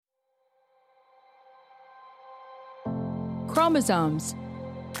Chromosomes.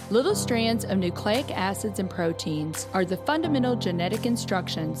 Little strands of nucleic acids and proteins are the fundamental genetic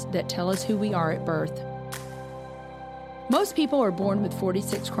instructions that tell us who we are at birth. Most people are born with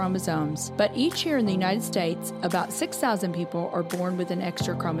 46 chromosomes, but each year in the United States, about 6,000 people are born with an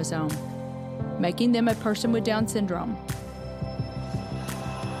extra chromosome, making them a person with Down syndrome.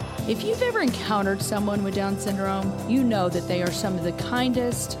 If you've ever encountered someone with Down syndrome, you know that they are some of the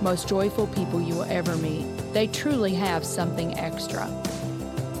kindest, most joyful people you will ever meet. They truly have something extra.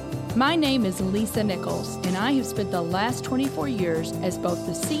 My name is Lisa Nichols, and I have spent the last 24 years as both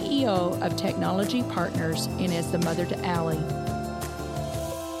the CEO of Technology Partners and as the mother to Allie.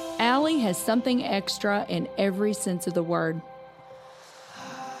 Allie has something extra in every sense of the word.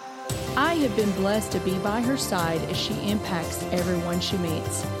 I have been blessed to be by her side as she impacts everyone she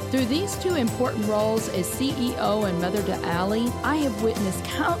meets. Through these two important roles as CEO and mother to Allie, I have witnessed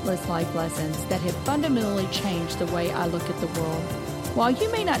countless life lessons that have fundamentally changed the way I look at the world. While you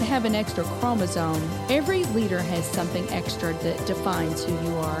may not have an extra chromosome, every leader has something extra that defines who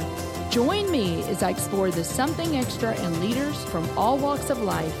you are. Join me as I explore the something extra in leaders from all walks of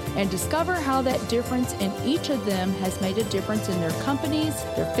life and discover how that difference in each of them has made a difference in their companies,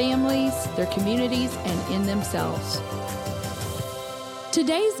 their families, their communities, and in themselves.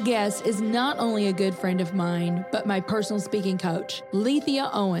 Today's guest is not only a good friend of mine, but my personal speaking coach, Lethea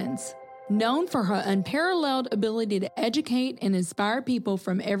Owens. Known for her unparalleled ability to educate and inspire people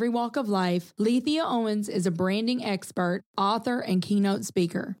from every walk of life, Lethea Owens is a branding expert, author, and keynote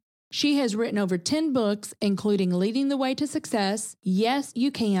speaker. She has written over 10 books, including Leading the Way to Success, Yes,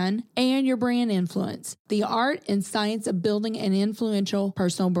 You Can, and Your Brand Influence, The Art and Science of Building an Influential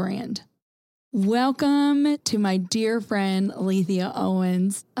Personal Brand. Welcome to my dear friend, Lethea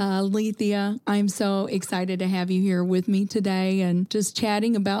Owens. Lethea, I'm so excited to have you here with me today and just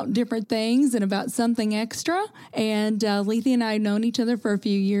chatting about different things and about something extra. And Lethea and I have known each other for a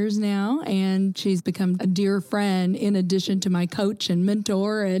few years now, and she's become a dear friend in addition to my coach and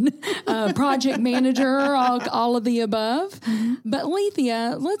mentor and project manager, all of the above. But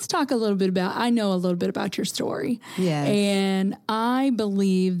Lethea, let's talk a little bit I know a little bit about your story. Yes. And I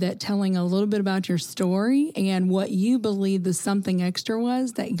believe that telling a little bit about your story and what you believe the something extra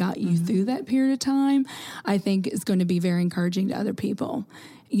was that got you through that period of time, I think is going to be very encouraging to other people.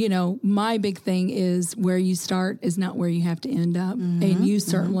 You know, my big thing is where you start is not where you have to end up. And you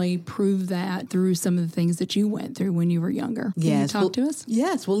certainly proved that through some of the things that you went through when you were younger. Can you talk to us?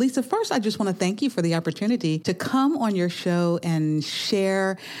 Yes. Well, Lisa, first, I just want to thank you for the opportunity to come on your show and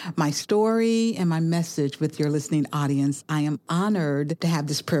share my story and my message with your listening audience. I am honored to have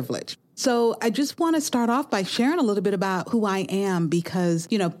this privilege. So I just want to start off by sharing a little bit about who I am because,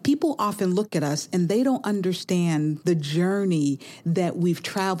 you know, people often look at us and they don't understand the journey that we've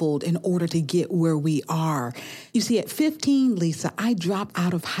traveled in order to get where we are. You see, at 15, Lisa, I dropped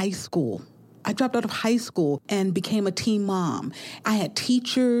out of high school. And became a teen mom. I had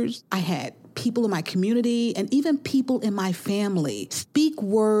teachers, I had people in my community, and even people in my family speak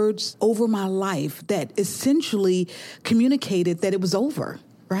words over my life that essentially communicated that it was over.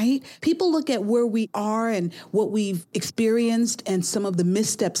 Right? People look at where we are and what we've experienced and some of the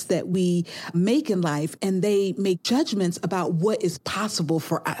missteps that we make in life, and they make judgments about what is possible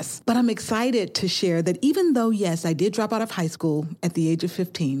for us. But I'm excited to share that even though, yes, I did drop out of high school at the age of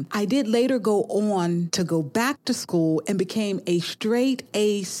 15, I did later go on to go back to school and became a straight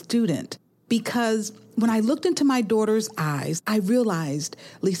A student. Because when I looked into my daughter's eyes, I realized,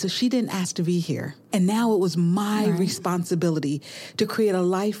 Lisa, she didn't ask to be here. And now it was my responsibility to create a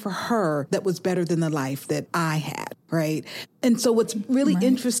life for her that was better than the life that I had, right? And so what's really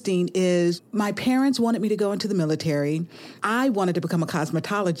interesting is my parents wanted me to go into the military. I wanted to become a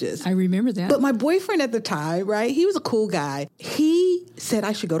cosmetologist. I remember that. But my boyfriend at the time, right, he was a cool guy. He said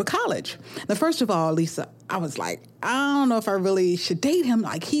I should go to college. Now, first of all, Lisa, I was like, I don't know if I really should date him.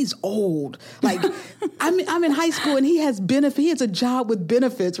 Like, he's old. Like, I'm in high school and he has benefits. He has a job with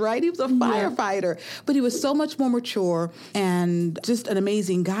benefits, right? He was a firefighter, but he was so much more mature and just an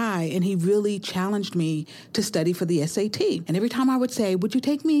amazing guy. And he really challenged me to study for the SAT. And every time I would say, would you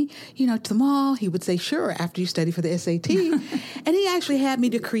take me, to the mall? He would say, sure, after you study for the SAT. And he actually had me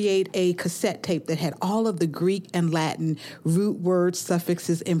to create a cassette tape that had all of the Greek and Latin root words,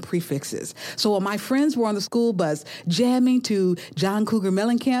 suffixes, and prefixes. So while my friends were on the school bus jamming to John Cougar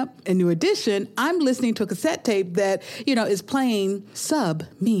Mellencamp and New Edition, I'm listening to a cassette tape that, is playing sub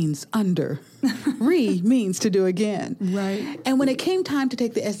means under. Means to do again. Right. And when it came time to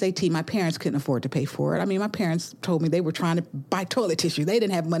take the SAT, my parents couldn't afford to pay for it. I mean, my parents told me they were trying to buy toilet tissue. They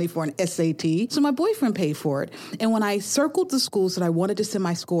didn't have money for an SAT. So my boyfriend paid for it. And when I circled the schools that I wanted to send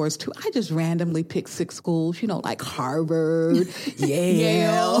my scores to, I just randomly picked 6 schools, like Harvard,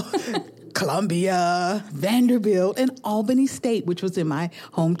 Yale, Columbia, Vanderbilt, and Albany State, which was in my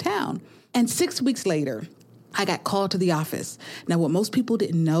hometown. And 6 weeks later, I got called to the office. Now, what most people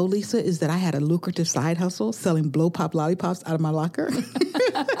didn't know, Lisa, is that I had a lucrative side hustle selling blow pop lollipops out of my locker.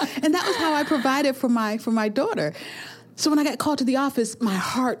 And that was how I provided for my daughter. So when I got called to the office, my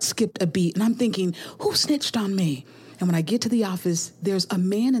heart skipped a beat. And I'm thinking, who snitched on me? And when I get to the office, there's a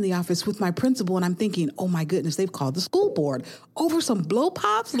man in the office with my principal, and I'm thinking, oh my goodness, they've called the school board over some blow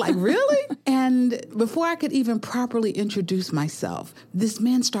pops? Like, really? And before I could even properly introduce myself, this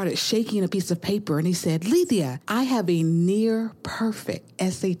man started shaking a piece of paper, and he said, Lethia, I have a near perfect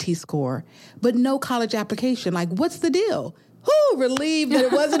SAT score, but no college application. Like, what's the deal? Relieved that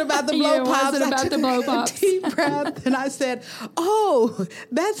it wasn't about the blow pops. It wasn't about the blow pops. Deep breath, and I said, oh,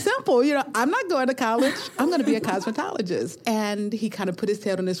 that's simple. I'm not going to college. I'm going to be a cosmetologist. And he kind of put his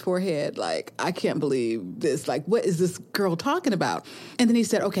head on his forehead, like, I can't believe this. Like, what is this girl talking about? And then he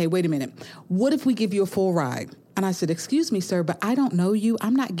said, okay, wait a minute. What if we give you a full ride? And I said, excuse me, sir, but I don't know you.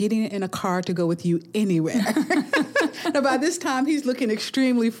 I'm not getting in a car to go with you anywhere. Now, by this time, he's looking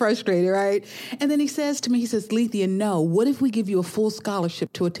extremely frustrated, right? And then he says to me, Lethia, no, what if we give you a full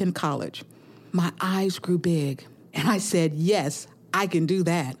scholarship to attend college? My eyes grew big. And I said, yes, I can do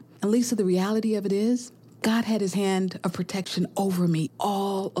that. And Lisa, the reality of it is, God had his hand of protection over me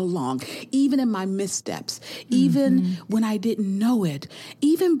all along, even in my missteps, even when I didn't know it,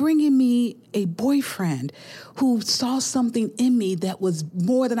 even bringing me a boyfriend who saw something in me that was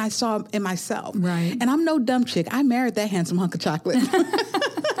more than I saw in myself. Right. And I'm no dumb chick. I married that handsome hunk of chocolate.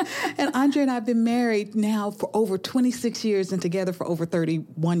 And Andre and I have been married now for over 26 years and together for over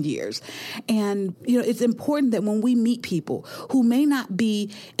 31 years. And, it's important that when we meet people who may not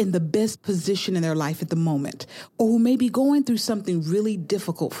be in the best position in their life at the moment, or who may be going through something really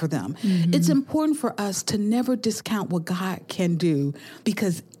difficult for them, it's important for us to never discount what God can do,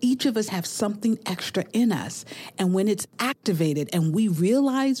 because each of us have something extra in us. And when it's activated and we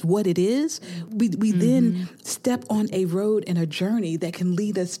realize what it is, we then step on a road and a journey that can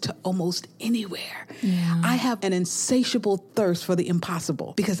lead us to almost anywhere. Yeah. I have an insatiable thirst for the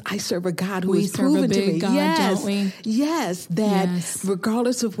impossible because I serve a God who We has serve a proven to big me, God, don't we? Yes, that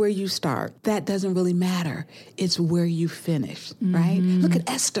regardless of where you start, that doesn't really matter. It's where you finish, right? Look at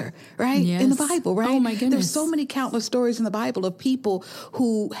Esther, right? Yes. In the Bible, right? Oh my goodness. There's so many countless stories in the Bible of people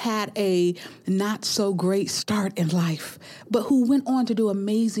who had a not so great start in life, but who went on to do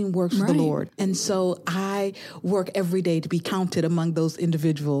amazing works for the Lord. And so I work every day to be counted among those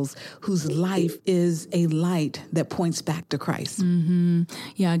individuals whose life is a light that points back to Christ.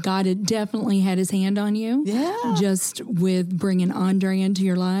 Yeah, God had definitely had his hand on you. Yeah. Just with bringing Andre into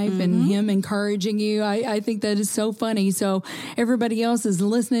your life and him encouraging you. I think that is so funny. So everybody else is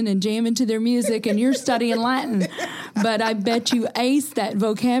listening and jamming to their music and you're studying Latin. But I bet you aced that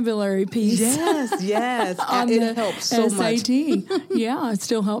vocabulary piece. Yes. On it helps so SAT. much. Yeah, it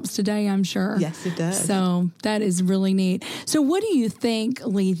still helps today, I'm sure. Yes, it does. So that is really neat. So what do you think,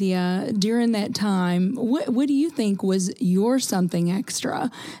 Lethia, during that time, what do you think was your something extra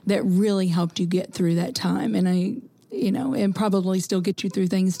that really helped you get through that time? And and probably still get you through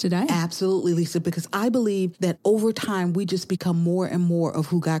things today. Absolutely, Lisa, because I believe that over time, we just become more and more of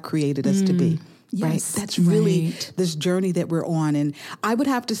who God created us to be. Yes, right? That's really right. this journey that we're on. And I would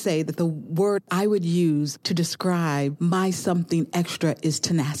have to say that the word I would use to describe my something extra is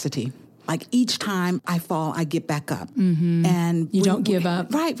tenacity. Like each time I fall, I get back up. And you don't give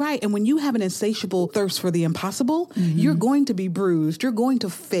up. Right. And when you have an insatiable thirst for the impossible, you're going to be bruised. You're going to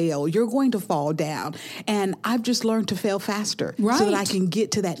fail. You're going to fall down. And I've just learned to fail faster so that I can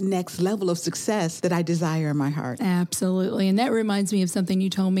get to that next level of success that I desire in my heart. Absolutely. And that reminds me of something you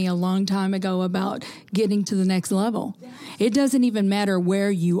told me a long time ago about getting to the next level. It doesn't even matter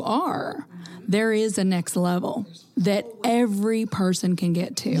where you are. There is a next level that every person can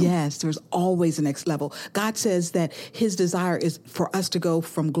get to. Yes, there's always a next level. God says that his desire is for us to go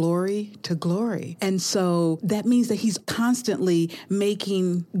from glory to glory. And so that means that he's constantly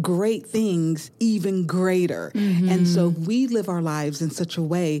making great things even greater. And so we live our lives in such a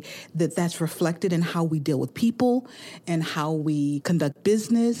way that that's reflected in how we deal with people and how we conduct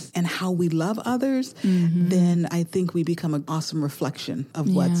business and how we love others, then I think we become an awesome reflection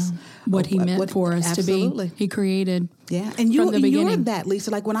of what he meant for us absolutely. to be. He created created. Yeah. And you're that,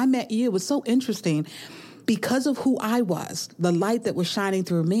 Lisa. Like when I met you, it was so interesting. Because of who I was, the light that was shining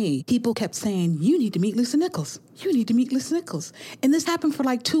through me, people kept saying, you need to meet Lisa Nichols. You need to meet Lisa Nichols. And this happened for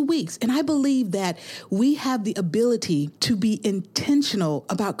like 2 weeks. And I believe that we have the ability to be intentional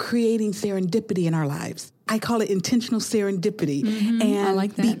about creating serendipity in our lives. I call it intentional serendipity. Mm-hmm. And I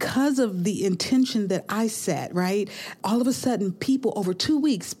like that. Because of the intention that I set, right, all of a sudden people over 2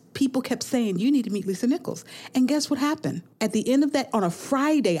 weeks, people kept saying, you need to meet Lisa Nichols. And guess what happened? At the end of that, on a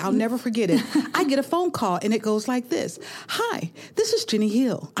Friday, I'll never forget it, I get a phone call and it goes like this. Hi, this is Jenny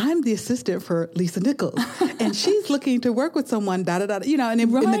Hill. I'm the assistant for Lisa Nichols. And she's looking to work with someone, you know, and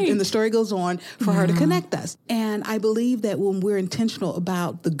the story goes on for her to connect us. And I believe that when we're intentional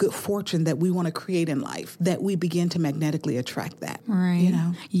about the good fortune that we want to create in life, that we begin to magnetically attract that. Right. You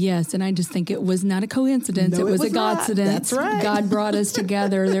know? Yes. And I just think it was not a coincidence. No, it was a not. Godcidence. That's right. God brought us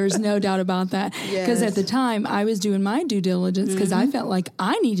together. There's no doubt about that. Because at the time I was doing my due diligence because I felt like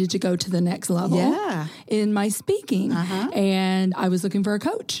I needed to go to the next level in my speaking. And I was looking for a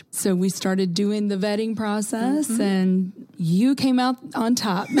coach. So we started doing the vetting process and you came out on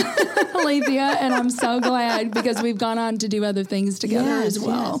top, Alethea, and I'm so glad because we've gone on to do other things together as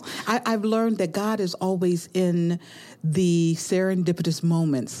well. Yes. I've learned that God is always in the serendipitous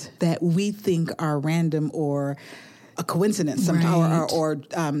moments that we think are random or a coincidence sometimes, or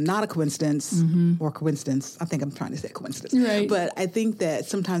not a coincidence, or coincidence. I think I'm trying to say coincidence. Right. But I think that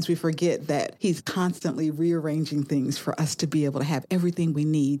sometimes we forget that He's constantly rearranging things for us to be able to have everything we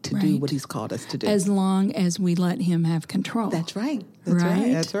need to do what He's called us to do. As long as we let Him have control. That's right. That's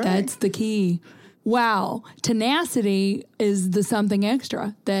right. That's right. That's the key. Wow. Tenacity is the something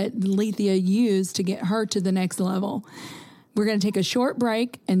extra that Alethea used to get her to the next level. We're going to take a short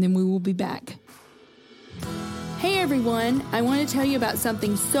break and then we will be back. Hey everyone, I want to tell you about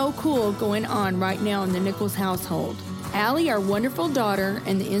something so cool going on right now in the Nichols household. Allie, our wonderful daughter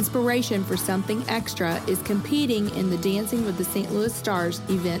and the inspiration for Something Extra, is competing in the Dancing with the St. Louis Stars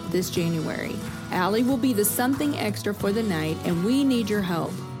event this January. Allie will be the Something Extra for the night and we need your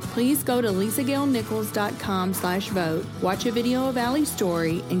help. Please go to lisagailnichols.com/vote, watch a video of Allie's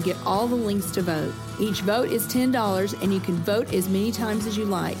story, and get all the links to vote. Each vote is $10 and you can vote as many times as you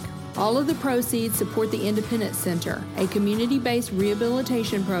like. All of the proceeds support the Independence Center, a community-based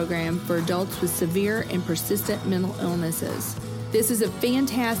rehabilitation program for adults with severe and persistent mental illnesses. This is a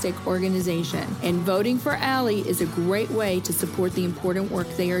fantastic organization, and voting for Allie is a great way to support the important work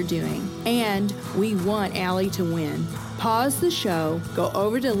they are doing. And we want Allie to win. Pause the show, go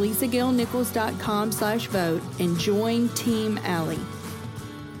over to lisagailnichols.com/vote, and join Team Allie.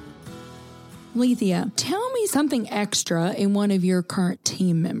 Alethea, tell me something extra in one of your current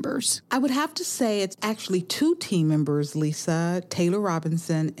team members. I would have to say it's actually 2 team members, Lisa, Taylor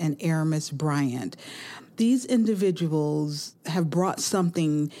Robinson and Aramis Bryant. These individuals have brought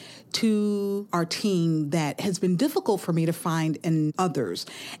something to our team that has been difficult for me to find in others,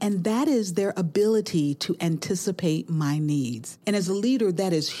 and that is their ability to anticipate my needs. And as a leader,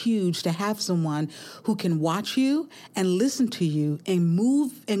 that is huge to have someone who can watch you and listen to you and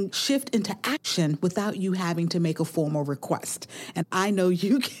move and shift into action without you having to make a formal request. And I know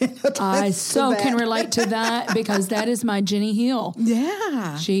you can attest I so to that. can relate to that because that is my Jenny Hill.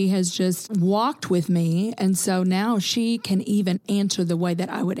 Yeah. She has just walked with me, and so now she can even answer the way that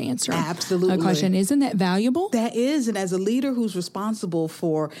I would answer Absolutely. a question. Isn't that valuable? That is. And as a leader who's responsible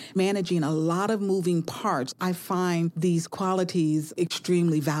for managing a lot of moving parts, I find these qualities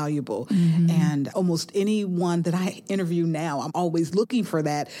extremely valuable. And almost anyone that I interview now, I'm always looking for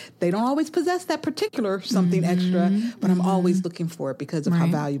that. They don't always possess that particular something extra, but I'm always looking for it because of how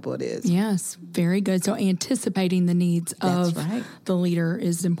valuable it is. Yes, very good. So anticipating the needs of the leader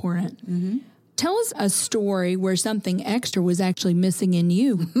is important. Tell us a story where something extra was actually missing in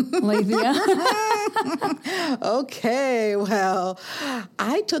you, Alethea. Okay, well,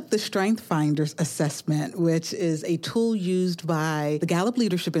 I took the Strength Finders assessment, which is a tool used by the Gallup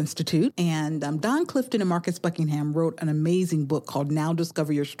Leadership Institute. And Don Clifton and Marcus Buckingham wrote an amazing book called Now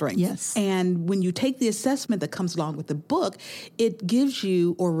Discover Your Strengths. Yes. And when you take the assessment that comes along with the book, it gives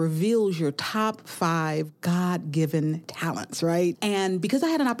you or reveals your top 5 God-given talents, right? And because I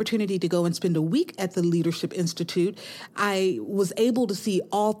had an opportunity to go and spend a week at the Leadership Institute, I was able to see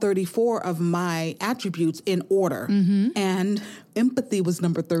all 34 of my attributes in order. And empathy was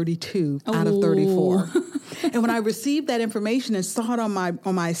number 32 out of 34. And when I received that information and saw it on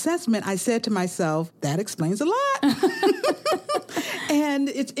my assessment, I said to myself, that explains a lot. And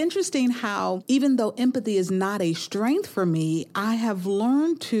it's interesting how even though empathy is not a strength for me, I have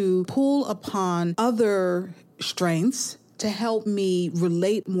learned to pull upon other strengths to help me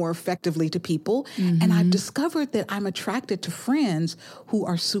relate more effectively to people. And I've discovered that I'm attracted to friends who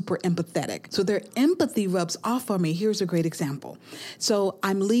are super empathetic. So their empathy rubs off on me. Here's a great example. So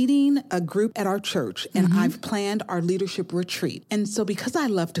I'm leading a group at our church, and I've planned our leadership retreat. And so because I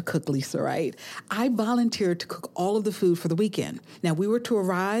love to cook, Lisa, right, I volunteered to cook all of the food for the weekend. Now, we were to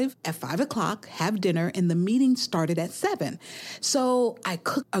arrive at 5 o'clock, have dinner, and the meeting started at 7. So I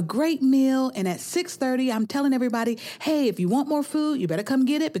cooked a great meal, and at 6:30, I'm telling everybody, hey, if you want more food, you better come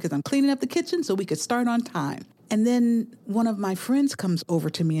get it because I'm cleaning up the kitchen so we could start on time. And then one of my friends comes over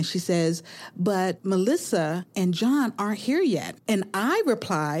to me and she says, but Melissa and John aren't here yet. And I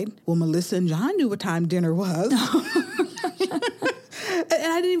replied, well, Melissa and John knew what time dinner was.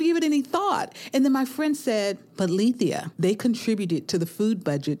 And I didn't even give it any thought. And then my friend said, but Lethea, they contributed to the food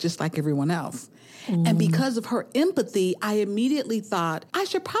budget just like everyone else. And because of her empathy, I immediately thought, I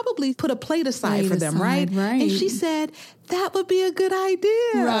should probably put a plate aside for them, right? And she said, that would be a good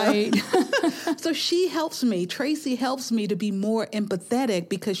idea. Right. So she helps me. Tracy helps me to be more empathetic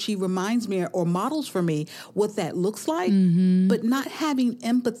because she reminds me or models for me what that looks like. But not having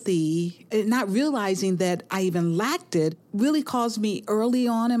empathy, not realizing that I even lacked it, really caused me early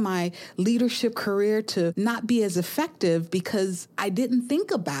on in my leadership career to not be as effective because I didn't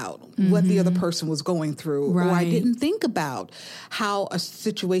think about what the other person was going through, or I didn't think about how a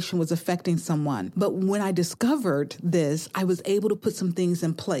situation was affecting someone. But when I discovered this, I was able to put some things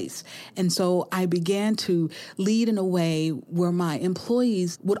in place. And so I began to lead in a way where my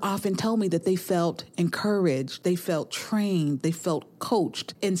employees would often tell me that they felt encouraged, they felt trained, they felt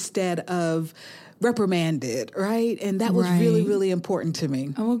coached instead of reprimanded, right? And that was really, really important to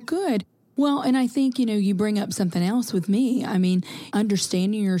me. Oh, well, good. Well, and I think, you bring up something else with me. I mean,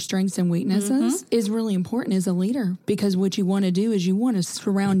 understanding your strengths and weaknesses is really important as a leader, because what you want to do is you want to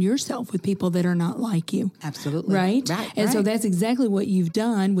surround yourself with people that are not like you. Absolutely. Right? And so that's exactly what you've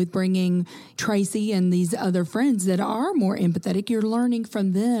done with bringing Tracy and these other friends that are more empathetic. You're learning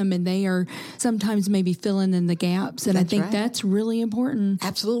from them, and they are sometimes maybe filling in the gaps. And I think that's really important.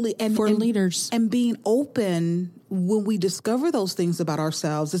 Absolutely. And for leaders. And being open when we discover those things about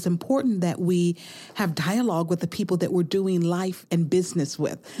ourselves, it's important that we have dialogue with the people that we're doing life and business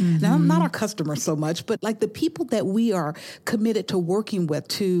with. Now, not our customers so much, but like the people that we are committed to working with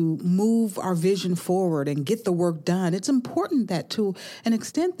to move our vision forward and get the work done. It's important that to an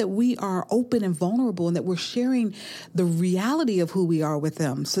extent that we are open and vulnerable and that we're sharing the reality of who we are with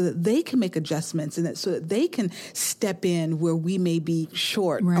them so that they can make adjustments and so that they can step in where we may be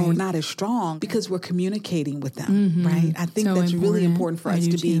short or not as strong because we're communicating with them. Right. I think that's really important for us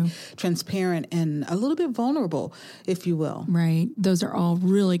to be transparent and a little bit vulnerable, if you will. Right. Those are all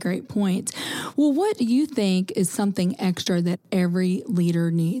really great points. Well, what do you think is something extra that every leader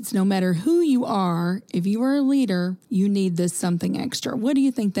needs? No matter who you are, if you are a leader, you need this something extra. What do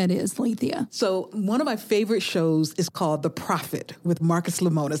you think that is, Lethea? So one of my favorite shows is called The Prophet with Marcus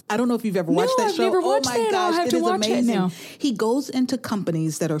Lemonis. I don't know if you've ever watched that show. I've never watched that. Gosh, I'll have to watch it now. He goes into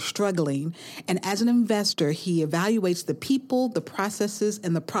companies that are struggling, and as an investor, he evaluates the people, the processes,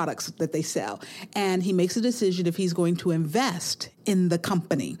 and the products that they sell. And he makes a decision if he's going to invest in the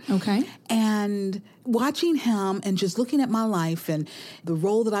company. Okay. And watching him and just looking at my life and the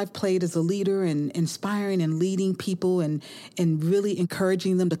role that I've played as a leader and inspiring and leading people and really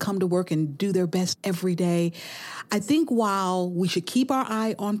encouraging them to come to work and do their best every day, I think while we should keep our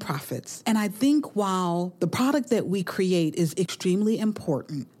eye on profits, and I think while the product that we create is extremely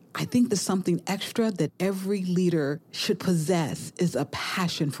important, I think there's something extra that every leader should possess is a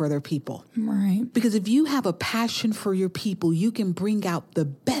passion for their people. Right. Because if you have a passion for your people, you can bring out the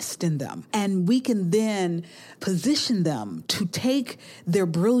best in them. And we can then position them to take their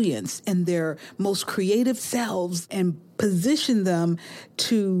brilliance and their most creative selves and position them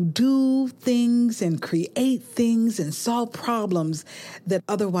to do things and create things and solve problems that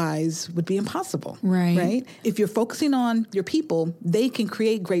otherwise would be impossible. Right. If you're focusing on your people, they can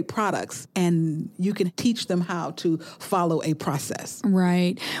create great products and you can teach them how to follow a process.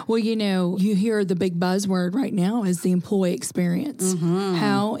 Right. Well, you hear the big buzzword right now is the employee experience.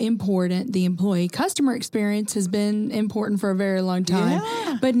 How important the customer experience has been important for a very long time.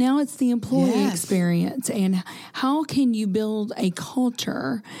 Yeah. But now it's the employee experience. And how can you build a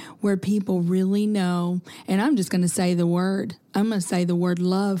culture where people really know, and I'm just going to say the word,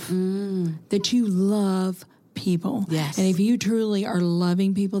 love, that you love people. Yes. And if you truly are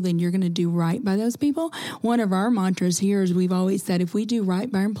loving people, then you're going to do right by those people. One of our mantras here is we've always said, if we do right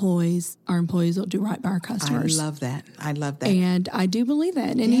by our employees will do right by our customers. I love that. And I do believe that.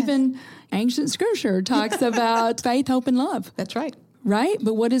 And even ancient scripture talks about faith, hope, and love. That's right. right?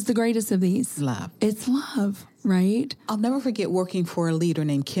 But what is the greatest of these? Love. It's love, right? I'll never forget working for a leader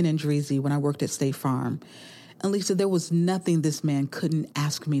named Ken Andreezy when I worked at State Farm. And Lisa, there was nothing this man couldn't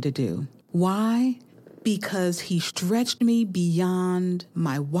ask me to do. Why? Because he stretched me beyond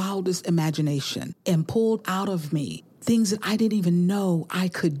my wildest imagination and pulled out of me things that I didn't even know I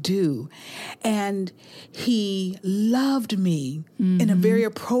could do. And he loved me in a very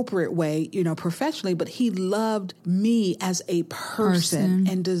appropriate way, professionally, but he loved me as a person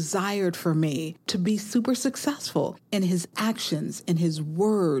and desired for me to be super successful. And his actions and his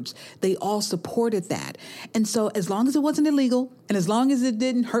words, they all supported that. And so as long as it wasn't illegal and as long as it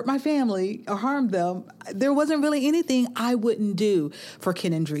didn't hurt my family or harm them, there wasn't really anything I wouldn't do for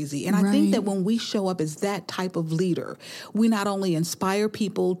Ken Andreezy. And I think that when we show up as that type of leader, we not only inspire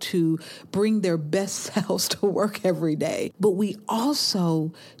people to bring their best selves to work every day, but we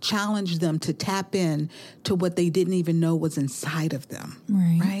also challenge them to tap in to what they didn't even know was inside of them.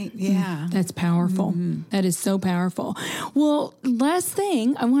 Right? Yeah. That's powerful. That is so powerful. Well, last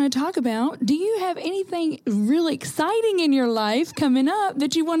thing I want to talk about, do you have anything really exciting in your life coming up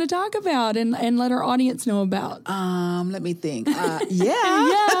that you want to talk about and let our audience know about? Let me think.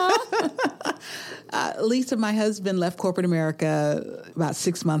 Yeah. Lisa, my husband, left corporate America about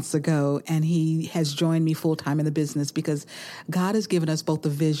 6 months ago, and he has joined me full-time in the business because God has given us both the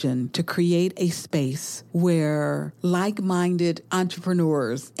vision to create a space where like-minded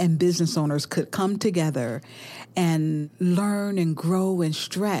entrepreneurs and business owners could come together and learn and grow and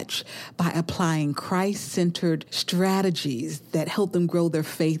stretch by applying Christ-centered strategies that help them grow their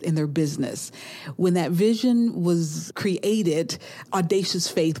faith in their business. When that vision was created, Audacious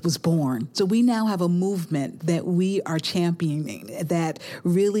Faith was born. So we now have a movement that we are championing that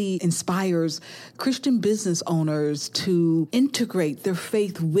really inspires Christian business owners to integrate their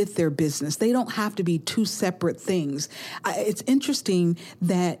faith with their business. They don't have to be two separate things. It's interesting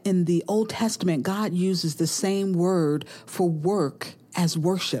that in the Old Testament, God uses the same word for work as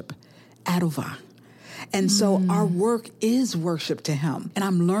worship, adovah. And so our work is worship to him. And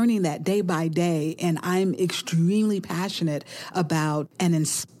I'm learning that day by day. And I'm extremely passionate about and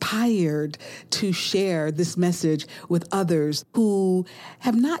inspired to share this message with others who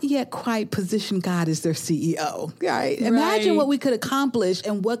have not yet quite positioned God as their CEO. Right? Imagine what we could accomplish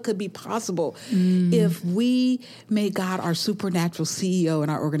and what could be possible if we made God our supernatural CEO in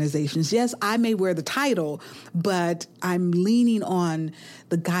our organizations. Yes, I may wear the title, but I'm leaning on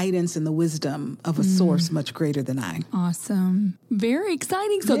the guidance and the wisdom of a source much greater than I. Awesome. Very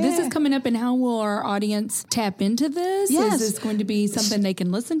exciting. So this is coming up, and how will our audience tap into this? Yes. Is this going to be something they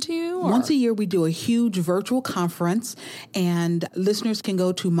can listen to? Or? Once a year, we do a huge virtual conference, and listeners can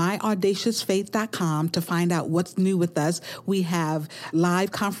go to myaudaciousfaith.com to find out what's new with us. We have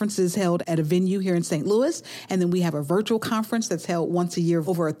live conferences held at a venue here in St. Louis, and then we have a virtual conference that's held once a year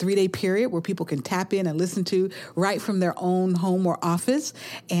over a 3-day period where people can tap in and listen to right from their own home or office.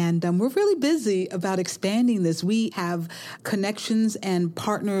 And we're really busy about expanding this. We have connections and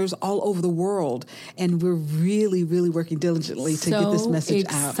partners all over the world, and we're really, really working diligently to get this message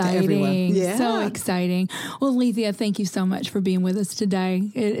out to everyone. Yeah. So exciting. Well, Lethea, thank you so much for being with us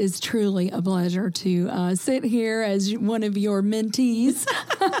today. It is truly a pleasure to sit here as one of your mentees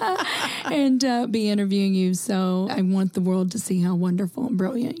and be interviewing you. So I want the world to see how wonderful and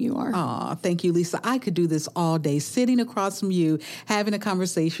brilliant you are. Oh, thank you, Lisa. I could do this all day, sitting across from you, having a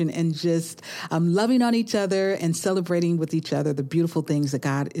conversation and just loving on each other and celebrating with each other the beautiful things that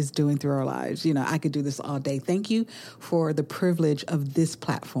God is doing through our lives. I could do this all day. Thank you for the privilege of this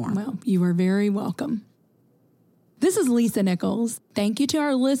platform. Well, you are very welcome. This is Lisa Nichols. Thank you to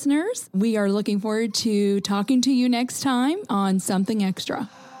our listeners. We are looking forward to talking to you next time on Something Extra.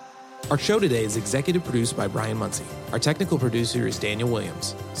 Our show today is executive produced by Brian Muncie. Our technical producer is Daniel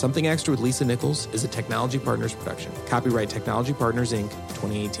Williams. Something Extra with Lisa Nichols is a Technology Partners production. Copyright Technology Partners, Inc.,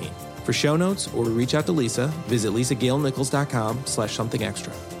 2018. For show notes or to reach out to Lisa, visit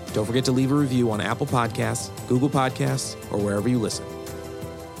lisagailnichols.com/somethingextra. Don't forget to leave a review on Apple Podcasts, Google Podcasts, or wherever you listen.